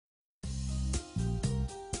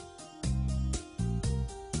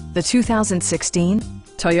the 2016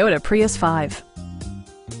 Toyota Prius 5.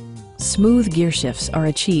 Smooth gear shifts are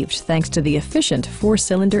achieved thanks to the efficient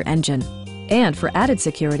 4-cylinder engine. And for added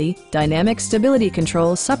security, dynamic stability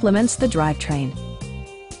control supplements the drivetrain.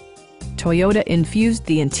 Toyota infused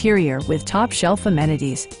the interior with top-shelf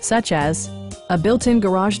amenities such as a built-in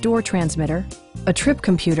garage door transmitter, a trip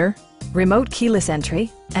computer, remote keyless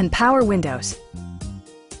entry, and power windows.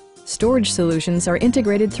 Storage solutions are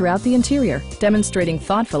integrated throughout the interior, demonstrating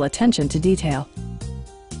thoughtful attention to detail.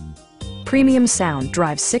 Premium sound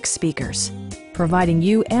drives 6 speakers, providing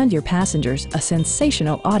you and your passengers a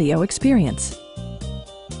sensational audio experience.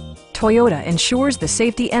 Toyota ensures the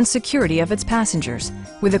safety and security of its passengers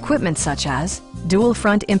with equipment such as dual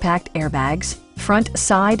front impact airbags, front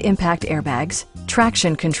side impact airbags,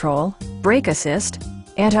 traction control, brake assist,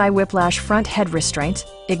 anti-whiplash front head restraints,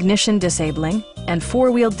 ignition disabling, and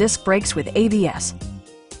 4-wheel disc brakes with ABS.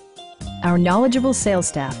 Our knowledgeable sales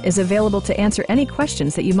staff is available to answer any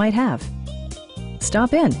questions that you might have.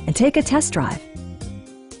 Stop in and take a test drive.